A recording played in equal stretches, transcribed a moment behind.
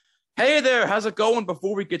Hey there, how's it going?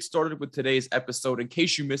 Before we get started with today's episode, in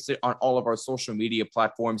case you missed it on all of our social media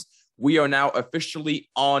platforms, we are now officially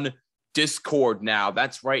on Discord now.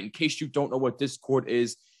 That's right. In case you don't know what Discord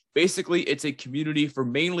is, basically it's a community for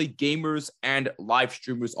mainly gamers and live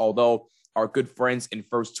streamers, although our good friends in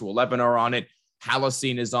First to 11 are on it.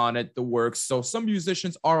 Halocene is on it, the works. So some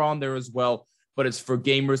musicians are on there as well, but it's for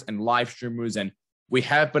gamers and live streamers. And we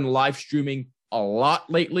have been live streaming a lot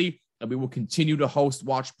lately, and we will continue to host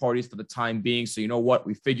watch parties for the time being. So you know what?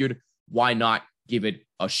 We figured, why not give it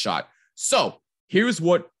a shot? So here's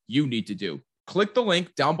what you need to do. Click the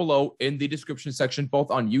link down below in the description section, both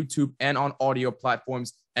on YouTube and on audio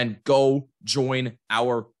platforms, and go join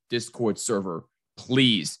our Discord server.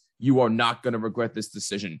 Please, you are not going to regret this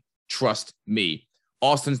decision. Trust me.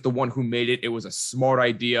 Austin's the one who made it. It was a smart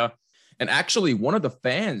idea. And actually, one of the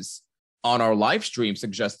fans on our live stream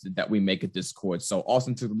suggested that we make a Discord. So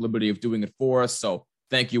Austin took the liberty of doing it for us. So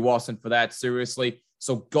thank you, Austin, for that. Seriously.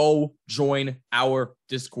 So go join our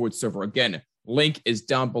Discord server. Again, link is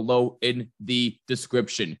down below in the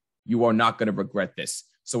description. You are not going to regret this.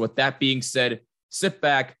 So with that being said, sit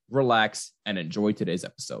back, relax, and enjoy today's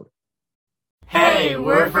episode. Hey,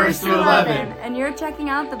 we're First to 11. And you're checking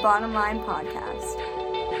out the Bottom Line Podcast.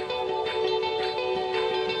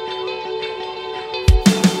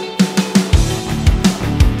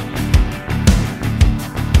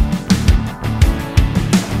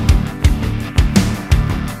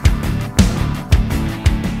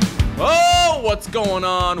 Oh, what's going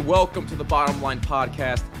on? Welcome to the Bottom Line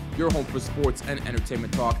Podcast, your home for sports and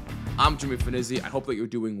entertainment talk. I'm Jimmy Finizzi. I hope that you're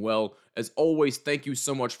doing well. As always, thank you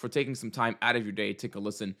so much for taking some time out of your day to take a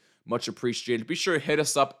listen. Much appreciated. Be sure to hit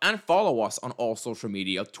us up and follow us on all social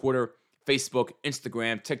media, Twitter, Facebook,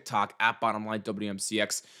 Instagram, TikTok, at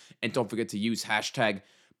BottomLineWMCX. And don't forget to use hashtag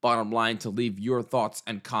BottomLine to leave your thoughts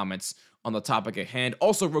and comments on the topic at hand.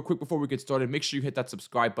 Also, real quick before we get started, make sure you hit that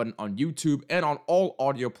subscribe button on YouTube and on all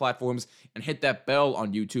audio platforms, and hit that bell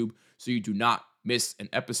on YouTube so you do not miss an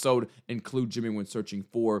episode. Include Jimmy when searching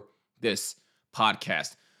for this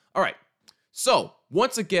podcast. All right. So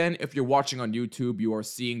once again, if you're watching on YouTube, you are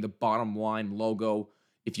seeing the Bottom Line logo.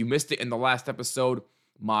 If you missed it in the last episode,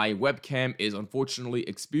 my webcam is unfortunately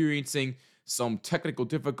experiencing some technical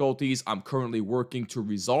difficulties. I'm currently working to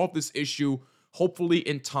resolve this issue, hopefully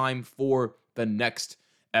in time for the next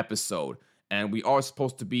episode. And we are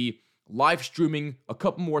supposed to be live streaming a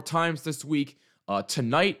couple more times this week,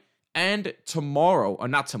 tonight and tomorrow,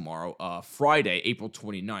 Friday, April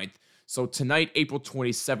 29th. So tonight, April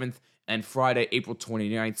 27th, and Friday, April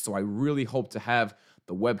 29th. So I really hope to have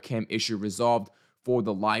the webcam issue resolved for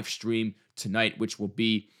the live stream tonight, which will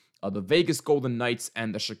be the Vegas Golden Knights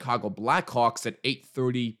and the Chicago Blackhawks at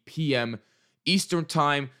 8:30 p.m. Eastern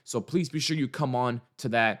Time. So please be sure you come on to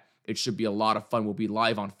that. It should be a lot of fun. We'll be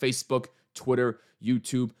live on Facebook, Twitter,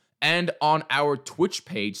 YouTube, and on our Twitch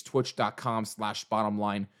page,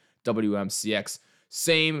 twitch.com/bottomlinewmcx.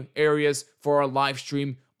 Same areas for our live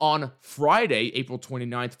stream on Friday, April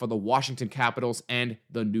 29th, for the Washington Capitals and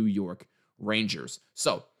the New York Rangers.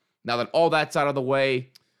 So now that all that's out of the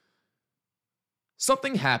way,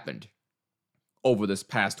 something happened over this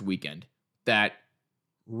past weekend that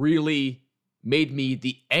really made me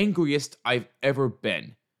the angriest I've ever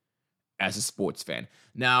been as a sports fan.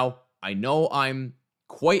 Now, I know I'm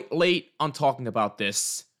quite late on talking about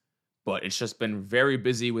this, but it's just been very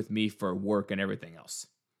busy with me for work and everything else.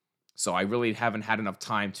 So I really haven't had enough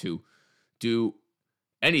time to do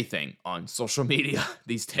anything on social media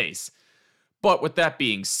these days. But with that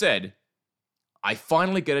being said, I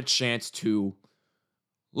finally get a chance to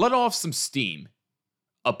let off some steam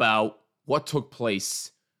about what took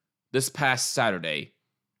place this past Saturday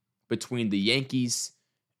between the Yankees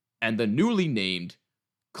and the newly named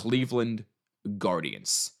Cleveland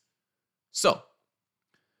Guardians. So,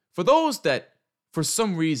 for those that for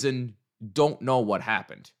some reason don't know what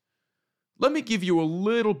happened, let me give you a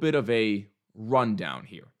little bit of a rundown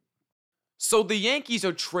here. So the Yankees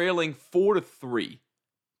are trailing 4-3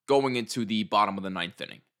 going into the bottom of the ninth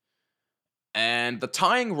inning. And the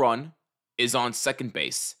tying run is on second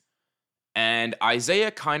base. And Isiah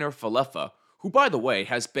Kiner-Falefa, who, by the way,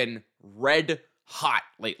 has been red hot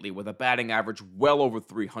lately with a batting average well over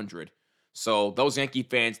 300. So those Yankee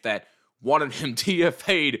fans that wanted him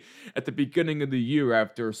DFA'd at the beginning of the year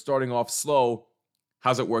after starting off slow,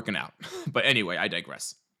 how's it working out? But anyway, I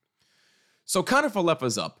digress. So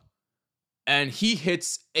Kiner-Falefa's up, and he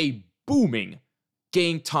hits a booming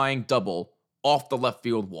game-tying double off the left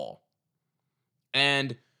field wall.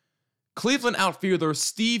 And Cleveland outfielder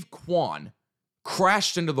Steve Kwan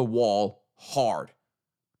crashed into the wall hard,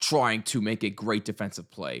 trying to make a great defensive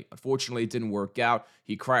play. Unfortunately, it didn't work out.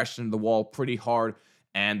 He crashed into the wall pretty hard,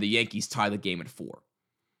 and the Yankees tie the game at 4.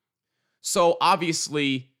 So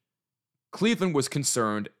obviously, Cleveland was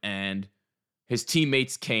concerned, and his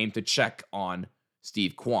teammates came to check on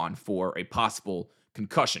Steve Kwan for a possible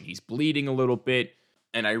concussion. He's bleeding a little bit,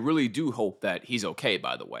 and I really do hope that he's okay,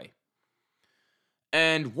 by the way.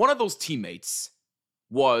 And one of those teammates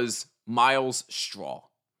was Myles Straw.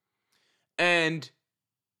 And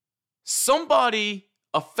somebody,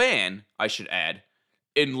 a fan, I should add,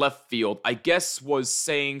 in left field, I guess was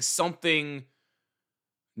saying something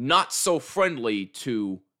not so friendly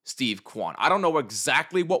to Steve Kwan. I don't know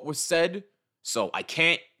exactly what was said, so I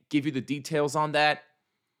can't give you the details on that.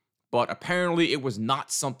 But apparently it was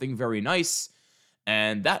not something very nice,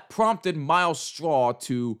 and that prompted Myles Straw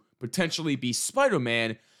to potentially be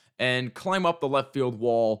Spider-Man and climb up the left field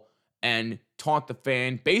wall and taunt the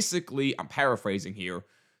fan. Basically, I'm paraphrasing here,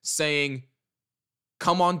 saying,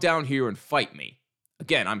 "Come on down here and fight me."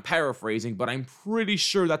 Again, I'm paraphrasing, but I'm pretty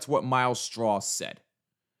sure that's what Myles Straw said.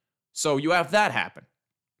 So you have that happen.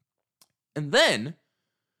 And then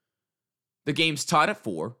the game's tied at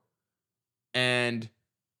 4, and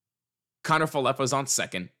Connor Falefa's on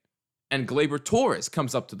second, and Gleyber Torres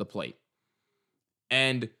comes up to the plate.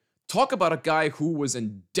 And talk about a guy who was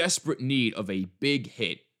in desperate need of a big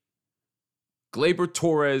hit. Gleyber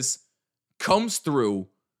Torres comes through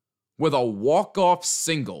with a walk-off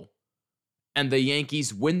single, and the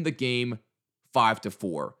Yankees win the game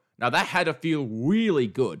 5-4. Now, that had to feel really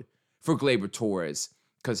good for Gleyber Torres,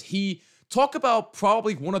 because he, talk about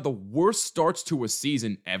probably one of the worst starts to a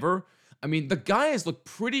season ever. I mean, the guy has looked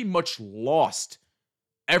pretty much lost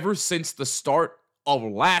ever since the start of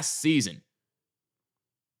last season.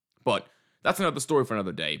 But that's another story for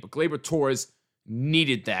another day. But Gleyber Torres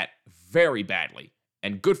needed that very badly.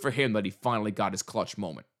 And good for him that he finally got his clutch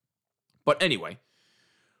moment. But anyway,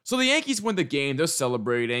 so the Yankees win the game. They're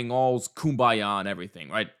celebrating, all's kumbaya and everything,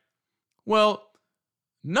 right? Well,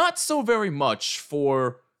 not so very much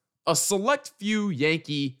for a select few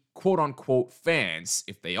Yankee quote-unquote fans,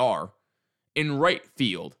 if they are, in right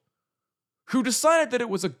field, who decided that it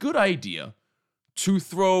was a good idea to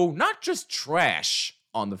throw not just trash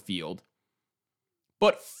on the field,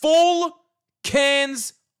 but full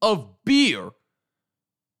cans of beer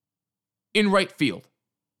in right field.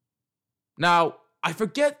 Now, I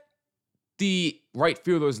forget the right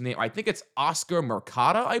fielder's name. I think it's Oscar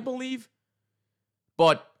Mercado, I believe.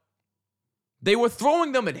 But they were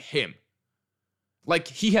throwing them at him like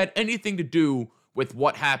he had anything to do with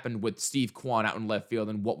what happened with Steve Kwan out in left field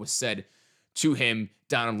and what was said to him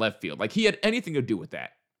down in left field. Like he had anything to do with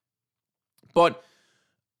that. But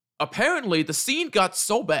apparently the scene got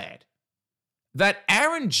so bad that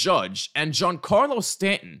Aaron Judge and Giancarlo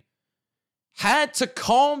Stanton had to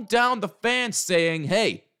calm down the fans, saying,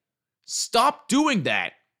 "Hey, stop doing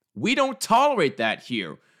that. We don't tolerate that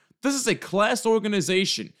here. This is a class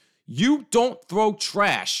organization. You don't throw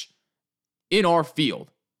trash in our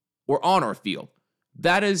field or on our field.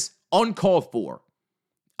 That is uncalled for."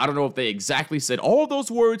 I don't know if they exactly said all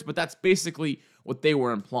those words, but that's basically what they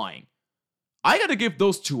were implying. I got to give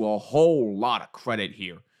those two a whole lot of credit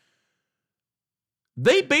here.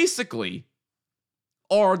 They basically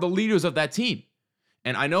are the leaders of that team.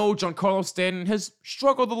 And I know Giancarlo Stanton has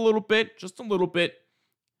struggled a little bit, just a little bit,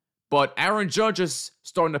 but Aaron Judge is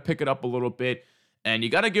starting to pick it up a little bit, and you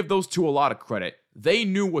got to give those two a lot of credit. They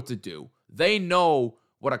knew what to do. They know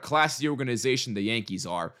what a classy organization the Yankees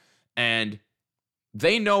are, and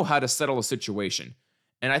they know how to settle a situation.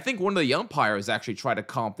 And I think one of the umpires actually tried to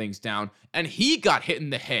calm things down, and he got hit in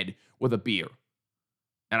the head with a beer.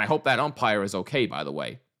 And I hope that umpire is okay, by the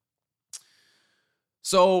way.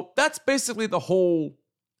 So that's basically the whole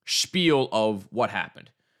spiel of what happened.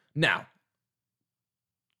 Now,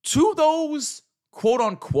 to those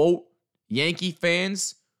quote-unquote Yankee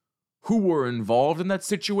fans who were involved in that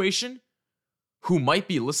situation, who might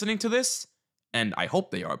be listening to this, and I hope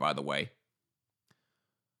they are, by the way,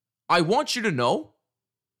 I want you to know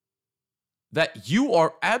that you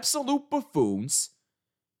are absolute buffoons,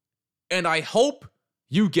 and I hope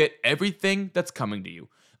you get everything that's coming to you.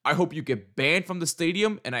 I hope you get banned from the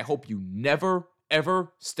stadium, and I hope you never,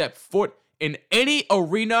 ever step foot in any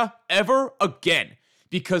arena ever again,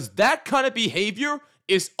 because that kind of behavior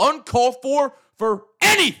is uncalled for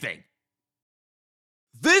anything.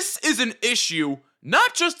 This is an issue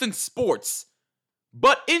not just in sports,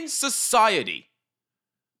 but in society.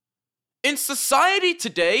 In society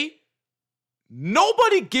today,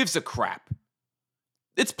 nobody gives a crap.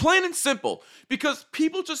 It's plain and simple, because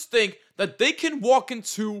people just think that they can walk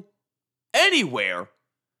into anywhere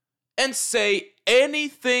and say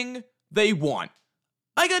anything they want.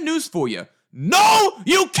 I got news for you. No,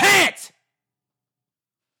 you can't!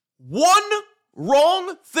 One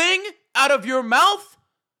wrong thing out of your mouth,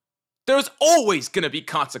 there's always going to be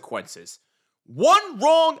consequences. One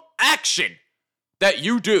wrong action that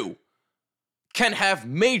you do can have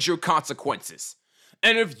major consequences.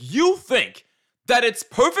 And if you think that it's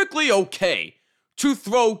perfectly okay to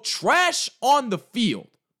throw trash on the field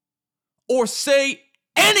or say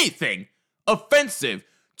anything offensive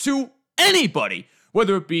to anybody,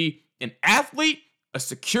 whether it be an athlete, a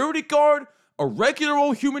security guard, a regular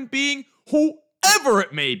old human being, whoever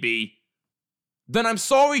it may be, then I'm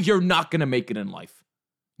sorry, you're not going to make it in life.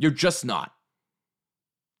 You're just not.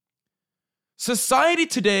 Society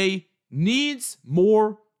today needs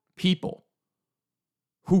more people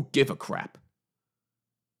who give a crap.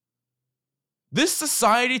 This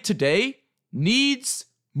society today needs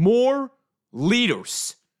more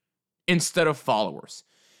leaders instead of followers.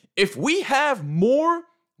 If we have more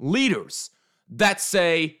leaders that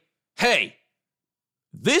say, hey,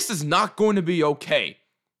 this is not going to be okay,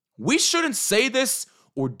 we shouldn't say this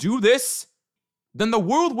or do this, then the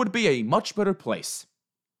world would be a much better place.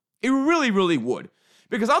 It really, really would.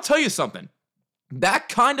 Because I'll tell you something, that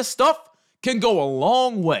kind of stuff can go a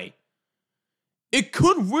long way. It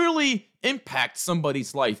could really impact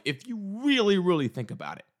somebody's life if you really, really think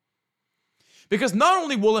about it. Because not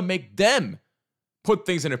only will it make them put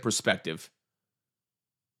things into perspective,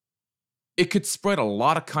 it could spread a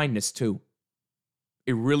lot of kindness too.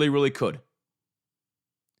 It really, really could.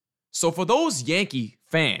 So for those Yankee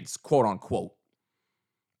fans, quote unquote,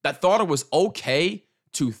 that thought it was okay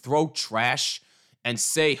to throw trash and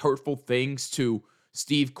say hurtful things to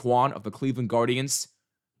Steve Kwan of the Cleveland Guardians,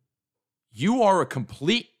 you are a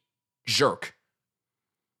complete jerk.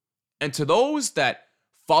 And to those that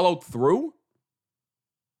followed through,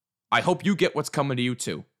 I hope you get what's coming to you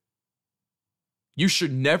too. You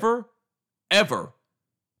should never, ever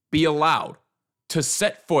be allowed to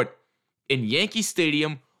set foot in Yankee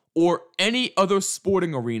Stadium or any other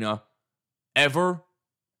sporting arena ever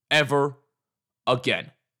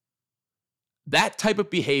again. That type of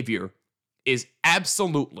behavior is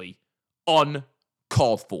absolutely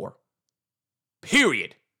uncalled for.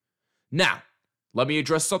 Period. Now, let me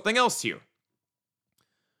address something else here.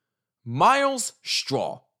 Myles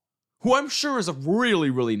Straw, who I'm sure is a really,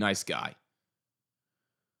 really nice guy.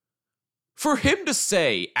 For him to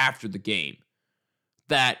say after the game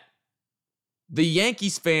that the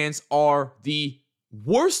Yankees fans are the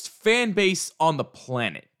worst fan base on the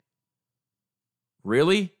planet.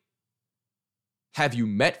 Really? Have you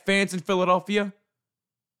met fans in Philadelphia?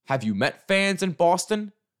 Have you met fans in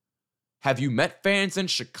Boston? Have you met fans in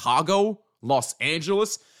Chicago, Los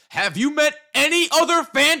Angeles? Have you met any other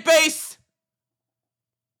fan base?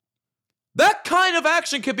 That kind of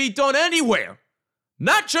action can be done anywhere,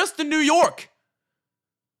 not just in New York.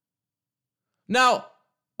 Now,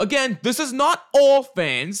 again, this is not all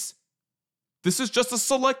fans. This is just a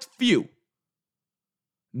select few.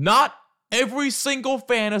 Not every single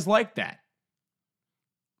fan is like that.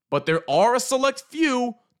 But there are a select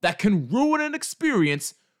few that can ruin an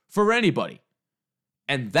experience for anybody.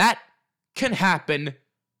 And that can happen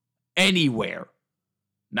anywhere.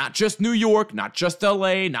 Not just New York, not just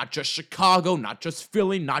LA, not just Chicago, not just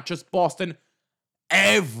Philly, not just Boston.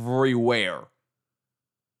 Everywhere.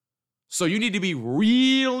 So you need to be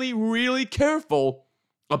really, really careful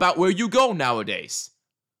about where you go nowadays.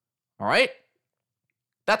 All right?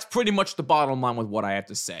 That's pretty much the bottom line with what I have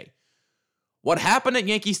to say. What happened at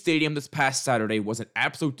Yankee Stadium this past Saturday was an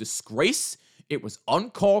absolute disgrace. It was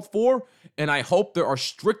uncalled for, and I hope there are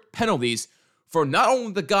strict penalties for not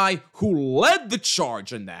only the guy who led the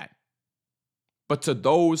charge in that, but to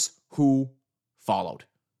those who followed.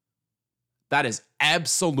 That is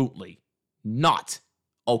absolutely not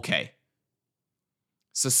okay.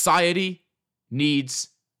 Society needs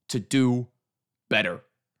to do better.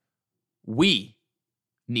 We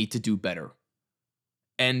need to do better.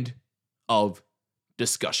 End of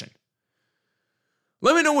discussion.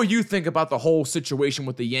 Let me know what you think about the whole situation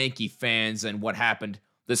with the Yankee fans and what happened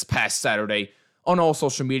this past Saturday on all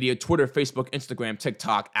social media, Twitter, Facebook, Instagram,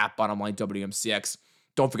 TikTok, at BottomlineWMCX.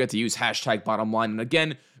 Don't forget to use hashtag BottomLine. And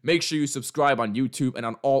again, make sure you subscribe on YouTube and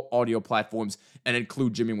on all audio platforms and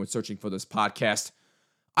include Jimmy when searching for this podcast.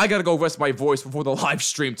 I gotta go rest my voice before the live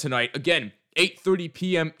stream tonight. Again, 8:30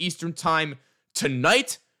 p.m. Eastern Time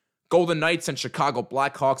tonight. Golden Knights and Chicago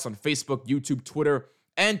Blackhawks on Facebook, YouTube, Twitter,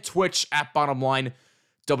 and Twitch at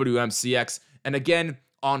BottomlineWMCX. And again,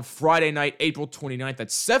 on Friday night, April 29th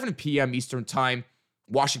at 7 p.m. Eastern Time,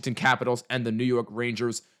 Washington Capitals and the New York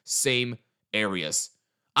Rangers, same areas.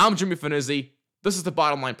 I'm Jimmy Finizzi. This is the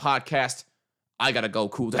Bottom Line Podcast. I gotta go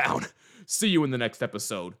cool down. See you in the next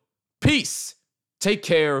episode. Peace. Take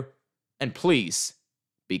care. And please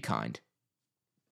be kind.